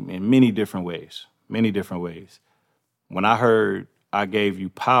many different ways. Many different ways. When I heard I Gave You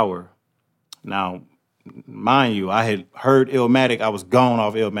Power, now, mind you, I had heard Illmatic. I was gone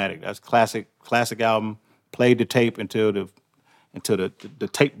off Illmatic. That's classic album. Played the tape until the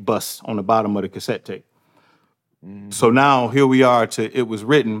tape busts on the bottom of the cassette tape. Mm-hmm. So now here we are to It Was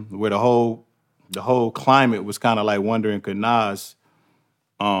Written, where the whole climate was kind of like wondering, could Nas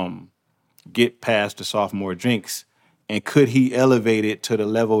get past the sophomore drinks, and could he elevate it to the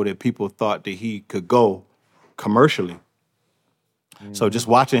level that people thought that he could go commercially? Mm-hmm. So just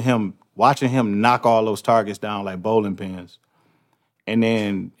watching him knock all those targets down like bowling pins, and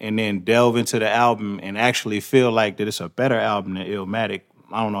then delve into the album and actually feel like that it's a better album than Illmatic.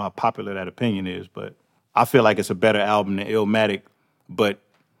 I don't know how popular that opinion is, but I feel like it's a better album than Illmatic. But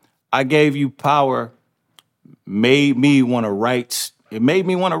I Gave You Power made me want to write. It made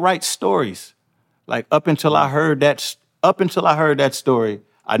me want to write stories. Like up until I heard that story,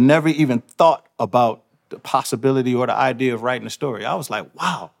 I never even thought about the possibility or the idea of writing a story. I was like,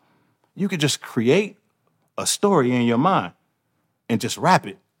 wow, you could just create a story in your mind and just rap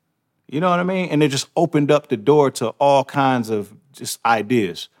it. You know what I mean? And it just opened up the door to all kinds of just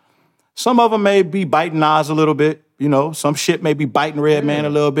ideas. Some of them may be biting Nas a little bit, you know, some shit may be biting Redman a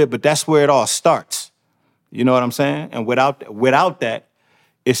little bit, but that's where it all starts. You know what I'm saying? And without that,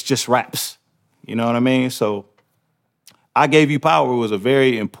 it's just raps. You know what I mean? So I Gave You Power was a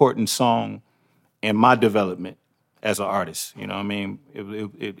very important song in my development as an artist. You know what I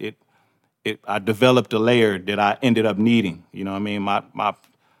mean? I developed a layer that I ended up needing. You know what I mean? My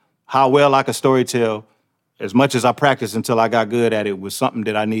how well I could storytell, as much as I practiced until I got good at it, was something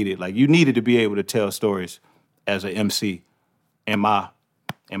that I needed. Like, you needed to be able to tell stories as an MC in my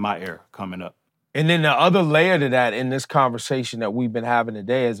era coming up. And then the other layer to that in this conversation that we've been having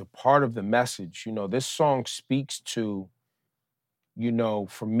today is a part of the message. You know, this song speaks to, you know,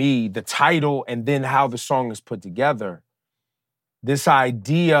 for me, the title and then how the song is put together. This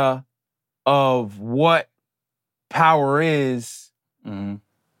idea of what power is, mm-hmm.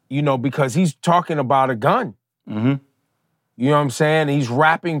 you know, because he's talking about a gun. Mm-hmm. You know what I'm saying? He's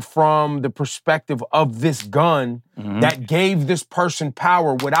rapping from the perspective of this gun mm-hmm. that gave this person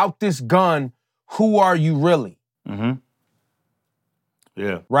power. Without this gun, who are you really? Mm-hmm.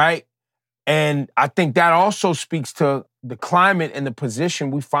 Yeah. Right? And I think that also speaks to the climate and the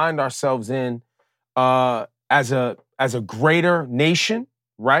position we find ourselves in as a greater nation,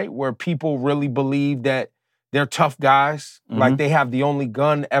 right? Where people really believe that they're tough guys, mm-hmm. like they have the only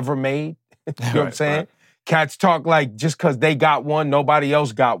gun ever made. You know what I'm saying? Right. Cats talk like just because they got one, nobody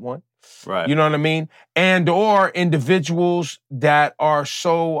else got one. Right. You know what I mean? And or individuals that are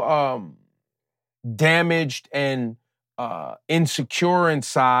so damaged and insecure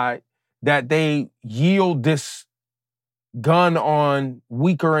inside that they yield this gun on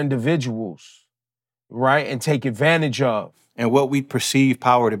weaker individuals, right? And take advantage of. And what we perceive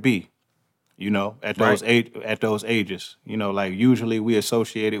power to be, you know, at those ages. You know, like usually we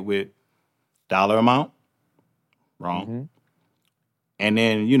associate it with dollar amount. Wrong. Mm-hmm. And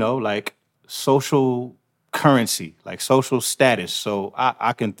then, you know, like social currency, like social status. So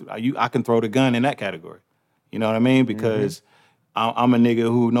I can throw the gun in that category. You know what I mean? Because I'm a nigga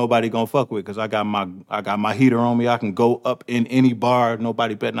who nobody gonna fuck with because I got my heater on me. I can go up in any bar.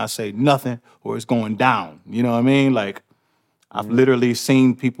 Nobody better not say nothing or it's going down. You know what I mean? Like, I've literally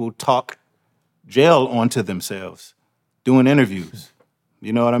seen people talk jail onto themselves doing interviews.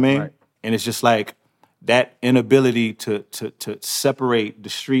 You know what I mean? Right. And it's just like that inability to separate the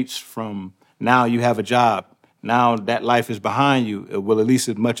streets from now you have a job. Now that life is behind you. Well, at least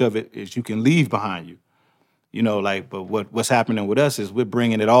as much of it as you can leave behind you. You know, like, but what's happening with us is we're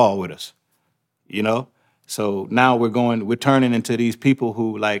bringing it all with us, you know? So now we're turning into these people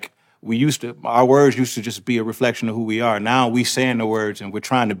who, like, our words used to just be a reflection of who we are. Now we saying the words and we're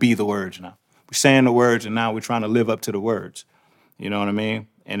trying to be the words now. We're saying the words and now we're trying to live up to the words. You know what I mean?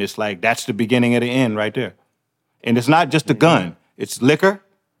 And it's like, that's the beginning of the end right there. And it's not just a gun. It's liquor.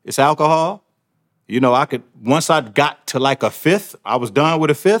 It's alcohol. You know, once I got to like a fifth, I was done with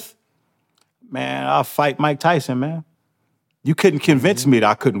a fifth. Man, I'll fight Mike Tyson, man. You couldn't convince me that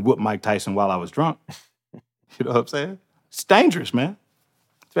I couldn't whoop Mike Tyson while I was drunk. You know what I'm saying? It's dangerous, man.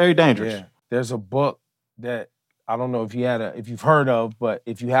 It's very dangerous. Yeah. There's a book that I don't know if you've heard of, but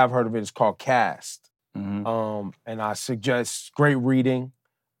if you have heard of it, it's called Caste. And I suggest great reading.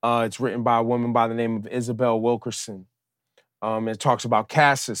 It's written by a woman by the name of Isabel Wilkerson. It talks about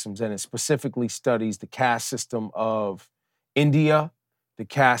caste systems, and it specifically studies the caste system of India, the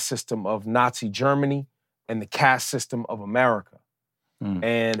caste system of Nazi Germany, and the caste system of America.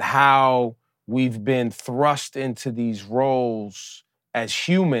 And how we've been thrust into these roles as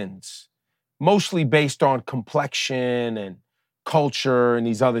humans, mostly based on complexion and culture and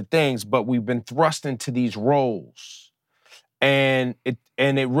these other things, but we've been thrust into these roles. And it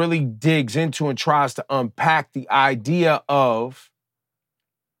really digs into and tries to unpack the idea of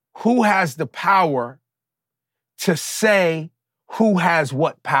who has the power to say who has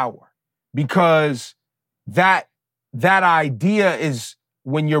what power. Because that idea is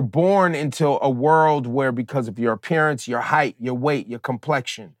when you're born into a world where, because of your appearance, your height, your weight, your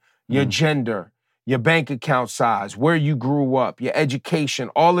complexion, your gender, your bank account size, where you grew up, your education,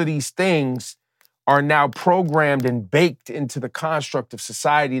 all of these things are now programmed and baked into the construct of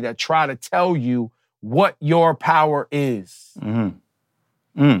society that try to tell you what your power is. And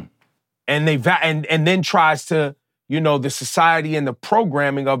then tries to, the society and the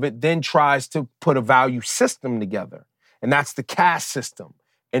programming of it then tries to put a value system together. And that's the caste system.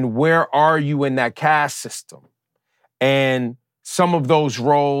 And where are you in that caste system? And some of those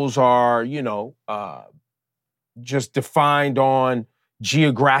roles are, just defined on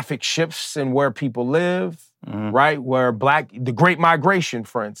geographic shifts and where people live, right? Where the Great Migration,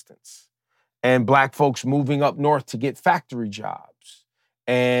 for instance, and Black folks moving up north to get factory jobs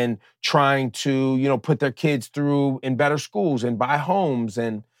and trying to, put their kids through in better schools and buy homes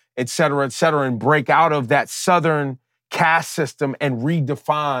and et cetera, and break out of that Southern caste system and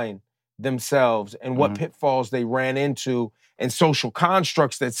redefine themselves and what pitfalls they ran into and social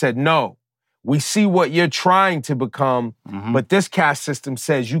constructs that said, no, we see what you're trying to become, but this caste system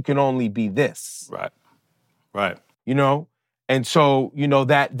says you can only be this. Right. And so,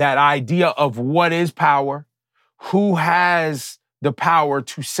 that idea of what is power, who has the power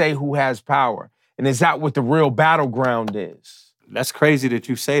to say who has power, and is that what the real battleground is? That's crazy that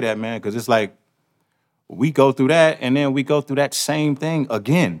you say that, man, because it's like we go through that and then we go through that same thing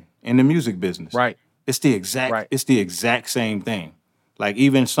again in the music business. Right. It's the exact same thing. Like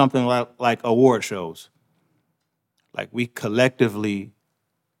even something like award shows. Like we collectively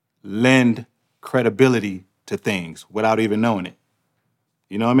lend credibility to things without even knowing it.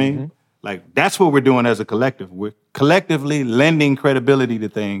 You know what I mean? Like that's what we're doing as a collective. We're collectively lending credibility to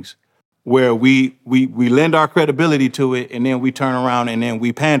things where we lend our credibility to it and then we turn around and then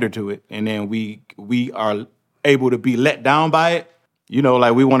we pander to it and then we are able to be let down by it.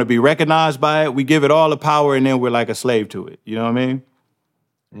 Like we want to be recognized by it. We give it all the power and then we're like a slave to it. You know what I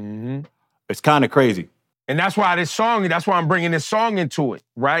mean? It's kind of crazy. And that's why I'm bringing this song into it,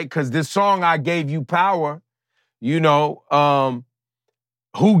 right? Because this song, I gave you power, who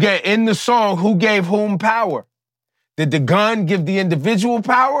gave whom power? Did the gun give the individual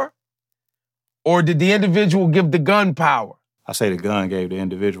power? Or did the individual give the gun power? I say the gun gave the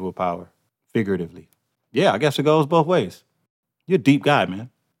individual power, figuratively. Yeah, I guess it goes both ways. You're a deep guy, man.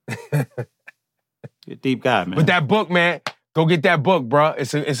 You're a deep guy, man. But that book, man, go get that book, bro.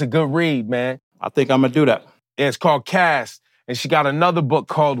 It's a good read, man. I think I'm going to do that. Yeah, it's called Caste. And she got another book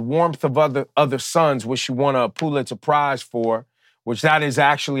called Warmth of Other Suns, which she won a Pulitzer Prize for, which that is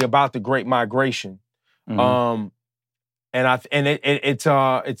actually about the Great Migration. It's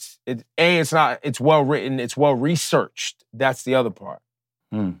well written, it's well researched. That's the other part.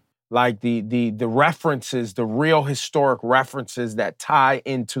 Like the references, the real historic references that tie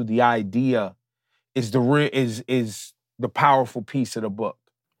into the idea is the powerful piece of the book.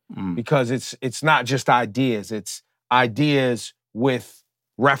 Because it's not just ideas, it's ideas with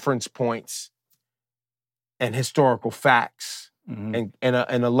reference points and historical facts and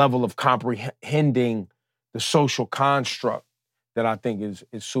a level of comprehending the social construct that I think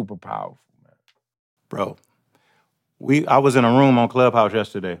is super powerful, man. Bro, I was in a room on Clubhouse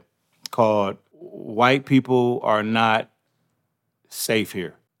yesterday called White People Are Not Safe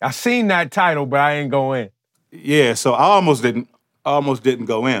Here. I seen that title, but I ain't go in. Yeah, so I almost didn't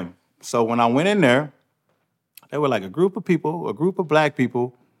go in. So when I went in there were like a group of Black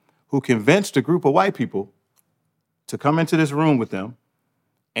people who convinced a group of white people to come into this room with them.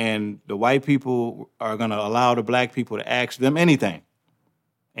 And the white people are going to allow the Black people to ask them anything.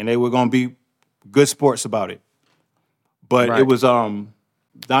 And they were going to be good sports about it. But It was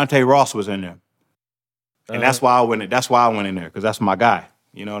Dante Ross was in there. And that's why I went in there, because that's my guy.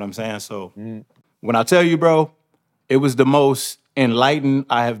 You know what I'm saying? So when I tell you, bro, it was the most enlightened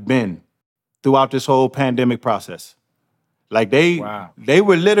I have been throughout this whole pandemic process. Like they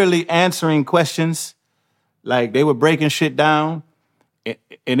were literally answering questions, like they were breaking shit down,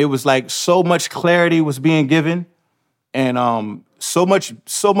 and it was like so much clarity was being given, and so much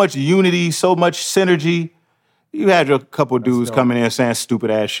unity, so much synergy. You had your couple dudes coming in saying stupid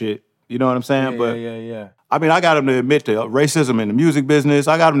ass shit. You know what I'm saying? Yeah. I mean, I got them to admit to racism in the music business.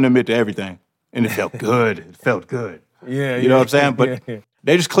 I got them to admit to everything, and it felt good. It felt good. Yeah, you know what I'm saying? But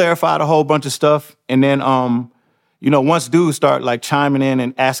they just clarified a whole bunch of stuff, and then once dudes start like chiming in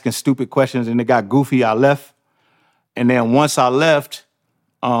and asking stupid questions, and it got goofy, I left. And then once I left,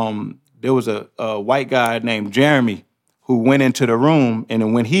 there was a white guy named Jeremy who went into the room, and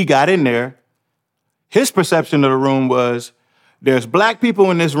then when he got in there, his perception of the room was there's black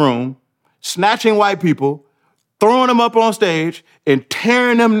people in this room snatching white people, throwing them up on stage, and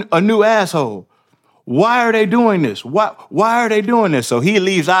tearing them a new asshole. Why are they doing this? Why are they doing this? So he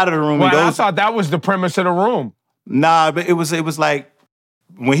leaves out of the room and goes. I thought that was the premise of the room. Nah, but it was like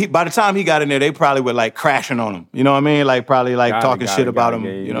by the time he got in there, they probably were like crashing on him. You know what I mean? Like probably like talking shit about him.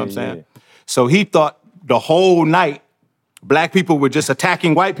 You know what I'm saying? Yeah. So he thought the whole night black people were just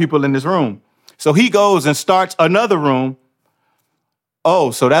attacking white people in this room. So he goes and starts another room.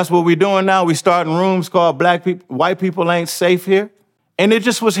 Oh, so that's what we're doing now? We starting rooms called white people ain't safe here? And it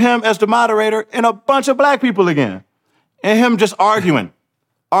just was him as the moderator and a bunch of black people again. And him just arguing.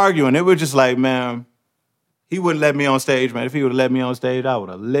 It was just like, man, he wouldn't let me on stage, man. If he would have let me on stage, I would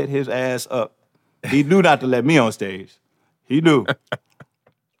have lit his ass up. He knew not to let me on stage. He knew.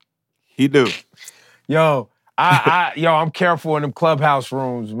 He knew. Yo, I'm careful in them clubhouse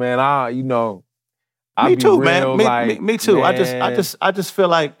rooms, man. Me too, real, man. Me too. Man. I just feel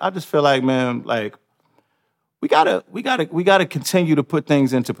like, man, like we gotta continue to put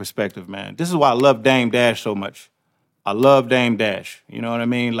things into perspective, man. This is why I love Dame Dash so much. I love Dame Dash. You know what I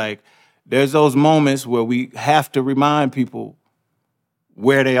mean? Like, there's those moments where we have to remind people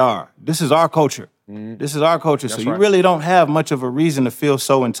where they are. This is our culture. Mm-hmm. This is our culture. That's so you really don't have much of a reason to feel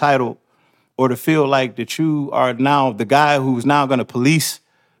so entitled or to feel like that you are now the guy who's now going to police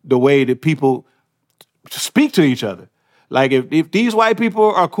the way that people speak to each other. Like, if these white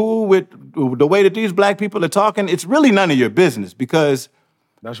people are cool with the way that these black people are talking, it's really none of your business, because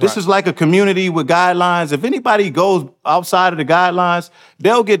this is like a community with guidelines. If anybody goes outside of the guidelines,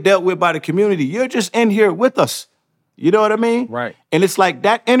 they'll get dealt with by the community. You're just in here with us. You know what I mean? Right. And it's like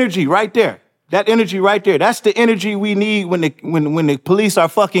that energy right there. That's the energy we need when the police are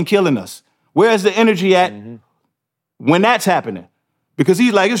fucking killing us. Where's the energy at when that's happening? Because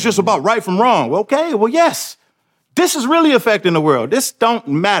he's like, it's just about right from wrong. Well, okay, well, yes. This is really affecting the world. This don't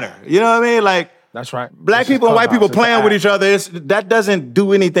matter. You know what I mean? Like, that's right. Black people and white people playing with each other, that doesn't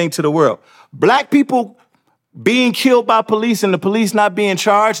do anything to the world. Black people being killed by police and the police not being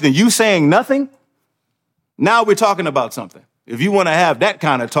charged and you saying nothing, now we're talking about something. If you want to have that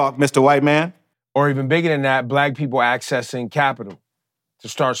kind of talk, Mr. White Man. Or even bigger than that, black people accessing capital to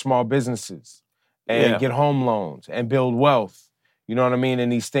start small businesses and get home loans and build wealth. You know what I mean? And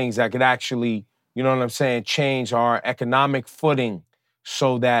these things that could actually, you know what I'm saying, change our economic footing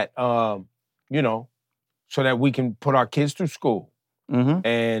so that, so that we can put our kids through school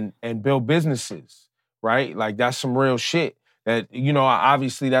and build businesses, right? Like, that's some real shit. That,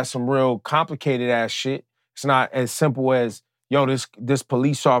 obviously that's some real complicated ass shit. It's not as simple as, yo, this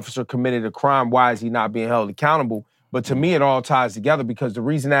police officer committed a crime, why is he not being held accountable? But to me, it all ties together, because the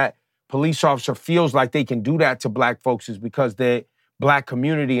reason that police officer feels like they can do that to black folks is because the black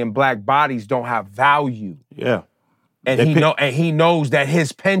community and black bodies don't have value. Yeah. And he knows that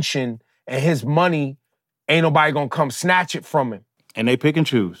his pension and his money, ain't nobody gonna come snatch it from him. And they pick and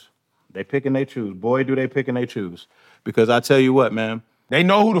choose. They pick and they choose. Boy, do they pick and they choose. Because I tell you what, man. They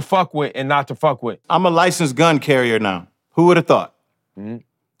know who to fuck with and not to fuck with. I'm a licensed gun carrier now. Who would have thought? Mm-hmm.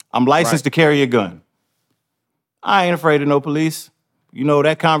 I'm licensed to carry a gun. I ain't afraid of no police.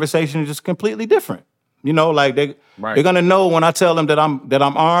 That conversation is just completely different. Like they're gonna know when I tell them that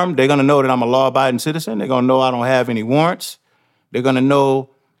I'm armed. They're gonna know that I'm a law-abiding citizen. They're gonna know I don't have any warrants. They're gonna know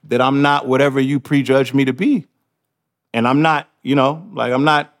that I'm not whatever you prejudge me to be, and I'm not. I'm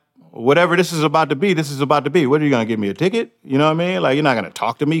not whatever this is about to be. This is about to be. What, are you gonna give me a ticket? You know what I mean? Like, you're not gonna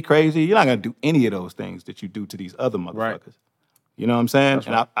talk to me crazy. You're not gonna do any of those things that you do to these other motherfuckers. Right. You know what I'm saying? That's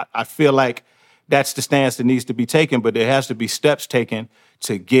right. And I feel like that's the stance that needs to be taken, but there has to be steps taken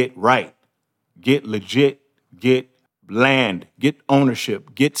to get right. Get legit, get land, get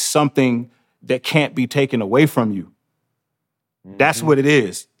ownership, get something that can't be taken away from you. That's what it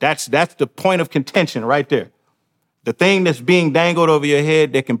is. That's the point of contention right there. The thing that's being dangled over your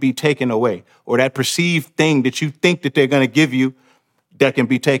head that can be taken away, or that perceived thing that you think that they're going to give you that can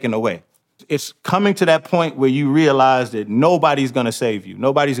be taken away. It's coming to that point where you realize that nobody's going to save you.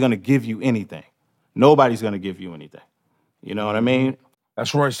 Nobody's going to give you anything. Nobody's going to give you anything. You know what I mean?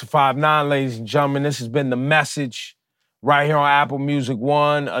 That's Royce the 5'9", ladies and gentlemen. This has been The Message right here on Apple Music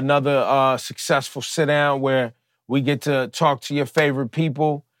One. Another successful sit-down where we get to talk to your favorite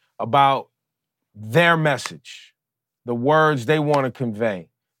people about their message, the words they want to convey,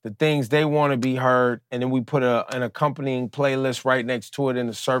 the things they want to be heard, and then we put an accompanying playlist right next to it in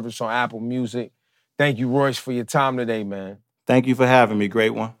the service on Apple Music. Thank you, Royce, for your time today, man. Thank you for having me,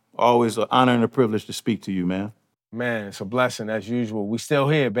 great one. Always an honor and a privilege to speak to you, man. Man, it's a blessing as usual. We still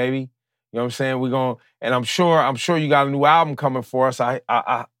here, baby. You know what I'm saying? We're going, and I'm sure you got a new album coming for us.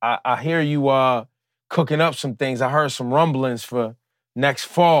 I hear you cooking up some things. I heard some rumblings for next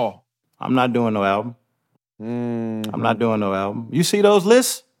fall. I'm not doing no album. I'm not doing no album. You see those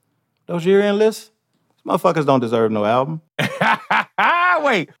lists? Those year-end lists? These motherfuckers don't deserve no album.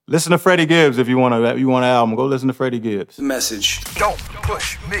 Wait. Listen to Freddie Gibbs if you want an album. Go listen to Freddie Gibbs. The Message. Don't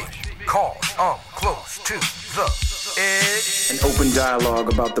push me, cause I'm close to the edge. An open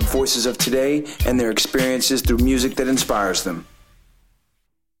dialogue about the voices of today and their experiences through music that inspires them.